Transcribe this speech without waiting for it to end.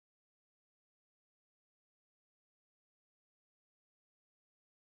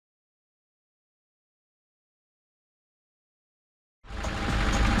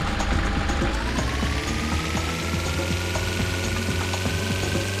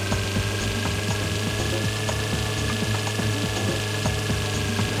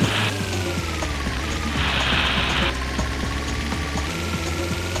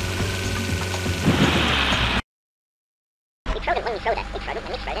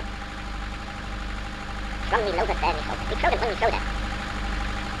shredded. Strongly loaded Vermisol. Mikrode Hunnisode.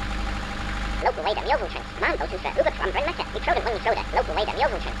 Local way der Mjölvulchens. Manbotusa. Ubertram Brennmecke. Mikrode Hunnisode. Local way der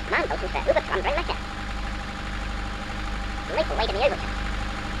Mjölvulchens. Manbotusa. Ubertram Brennmecke. Local way der Mjölvulchens.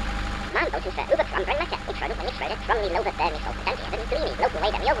 Manbotusa. Ubertram Brennmecke. Mikrode Hunnisode. Strongly loaded Vermisol. Danke Evan Grimi. Local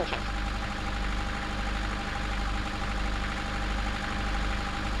way der Mjölvulchens.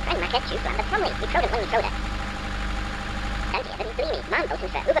 Brennmecke. Choose land of Strongly. Mikrode Hunnisode. Danke Evan Grimi.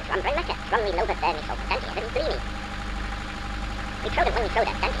 Manbotusa. Ubertram Brennmecke. Strongly loaded Vermisol. Danke Evan Grimi. Mikrode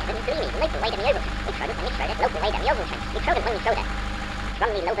Hunnisode. Danke Evan Grimi. Local way der Mjölvulchens. Mikrode Hunnisode. Local way der Mjölvulchens. Mikrode Hunnisode.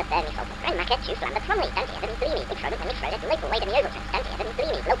 Strongly loaded Vermisol. Brennmecke. Choose land of Strongly. Danke Evan Grimi. Mikrode Hunnisode. Local way der Mjölvulchens. Danke Evan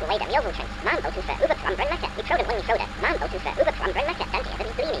Grimi. Local way der Mjölvulchens. Manbotusa. Ubertram Brennmecke. Mikrode Hunnisode. Manbotusa. Ubertram Brennmecke. Danke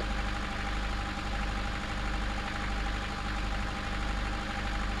Evan Grimi.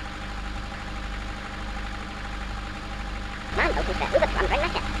 Manbotusa. Ubertram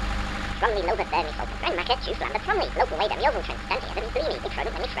Brennmecke. Strongly loaded Vermisol. Brennmecke. Choose land of Strongly. Local way der Mjölvulchens. Danke Evan Grimi. Mikrode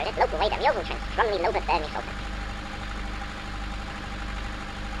Hunnisode. Local way der Mjölvulchens. Strongly loaded Vermisol. Mikrode Hunnisode.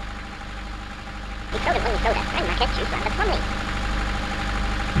 Brennmecke. Choose land of Strongly. Danke Evan Grimi.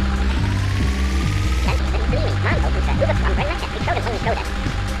 Manbotusa. Ubertram Brennmecke. Mikrode Hunnisode.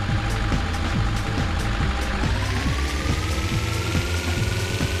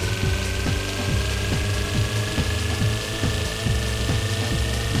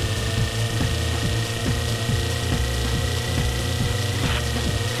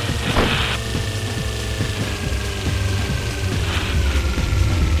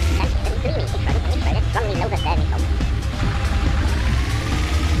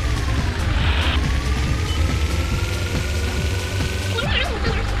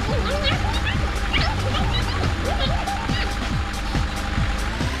 Choose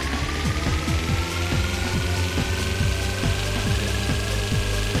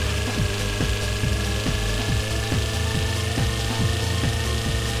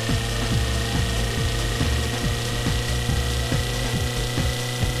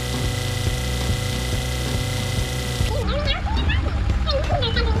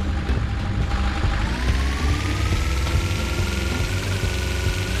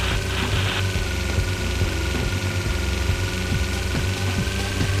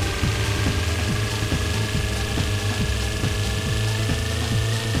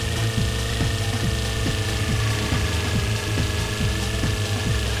of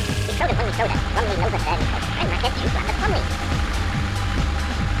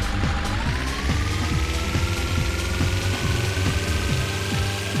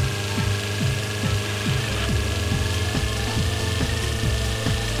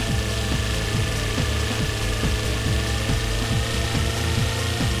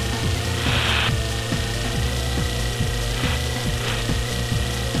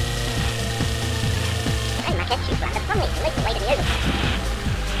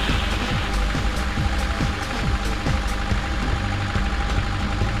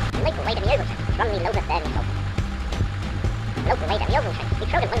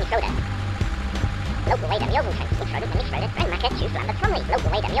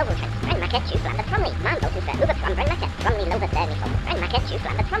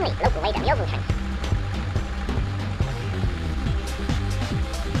Mikrode Hunnisode. Local way der Mjölvulchens.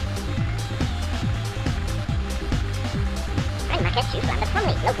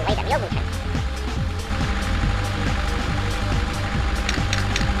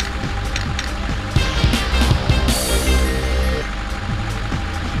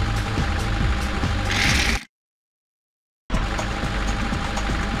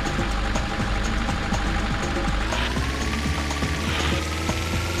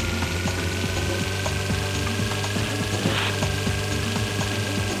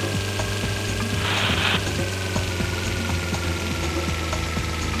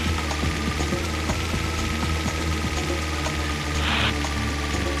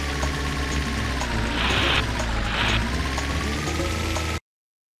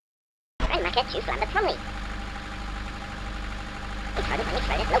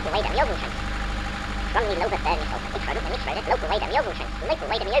 Strongly loaded Vermisol. Mikrode Hunnisode. Local way der Mjölvulchens. Local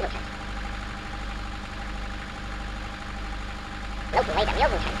way der Mjölvulchens. Local way der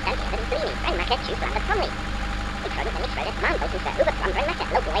Mjölvulchens. Danke Evan Grimi. Brennmecke. Choose land of Strongly. Mikrode Hunnisode. Manbotusa. Ubertram Brennmecke.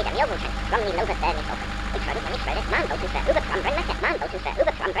 Local way der Mjölvulchens. Strongly loaded Vermisol. Mikrode Hunnisode. Manbotusa. Ubertram Brennmecke. Manbotusa.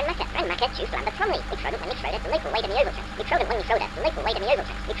 Ubertram Brennmecke. Brennmecke. Choose land of Strongly. Mikrode Hunnisode. Local way der Mjölvulchens. Mikrode Hunnisode. Local way der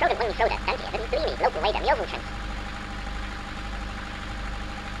Mjölvulchens. Mikrode Hunnisode. Danke Evan Grimi. Local way der Mjölvulchens.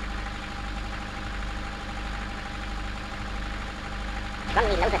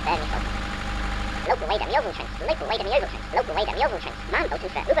 Strongly loaded Vermisol. Lokalweide-Milbenschens, Lokalweide-Milbenschens, Lokalweide-Milbenschens,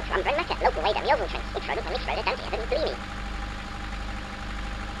 Maanbotense, Übertraumbrennmecke, Lokalweide-Milbenschens, Mikrode, danke, Evan Grimi.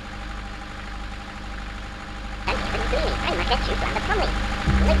 Danke, Evan Grimi, Einmarke, Tschüss, an der Tommy.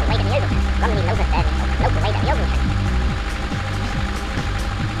 Lokalweide-Milbenschens, Romney, Lokalweide-Milbenschens. Lokalweide-Milbenschens, Mikrode, danke, Evan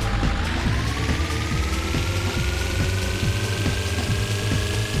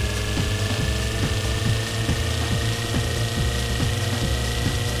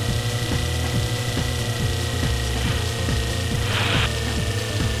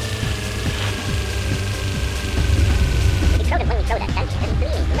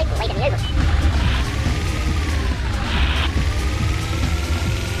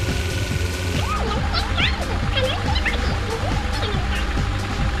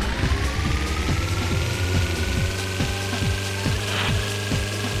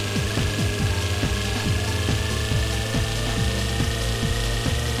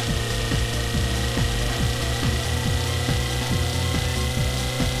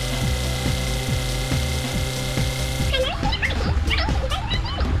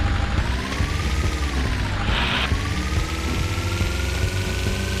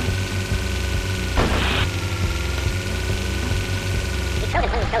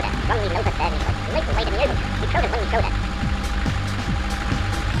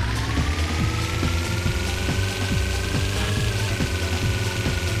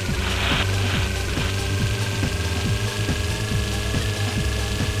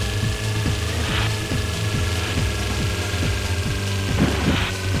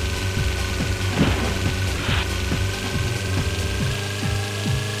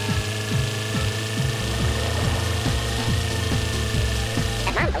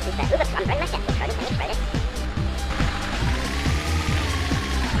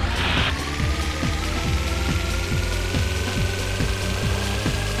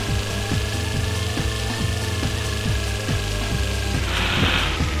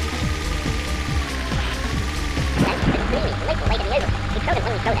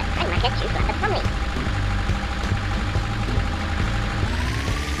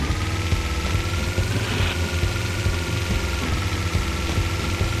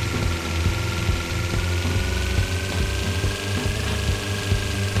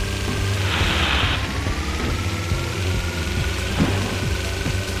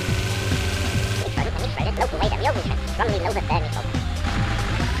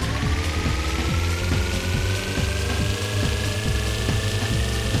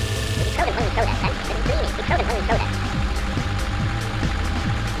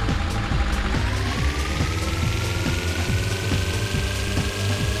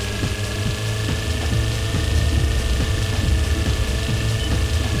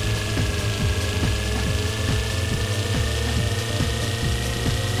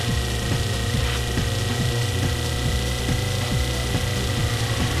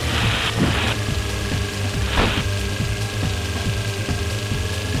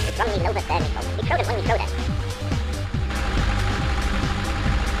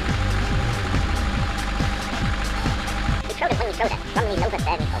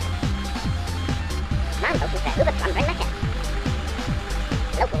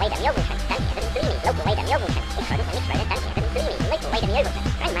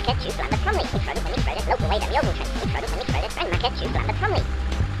Grimi.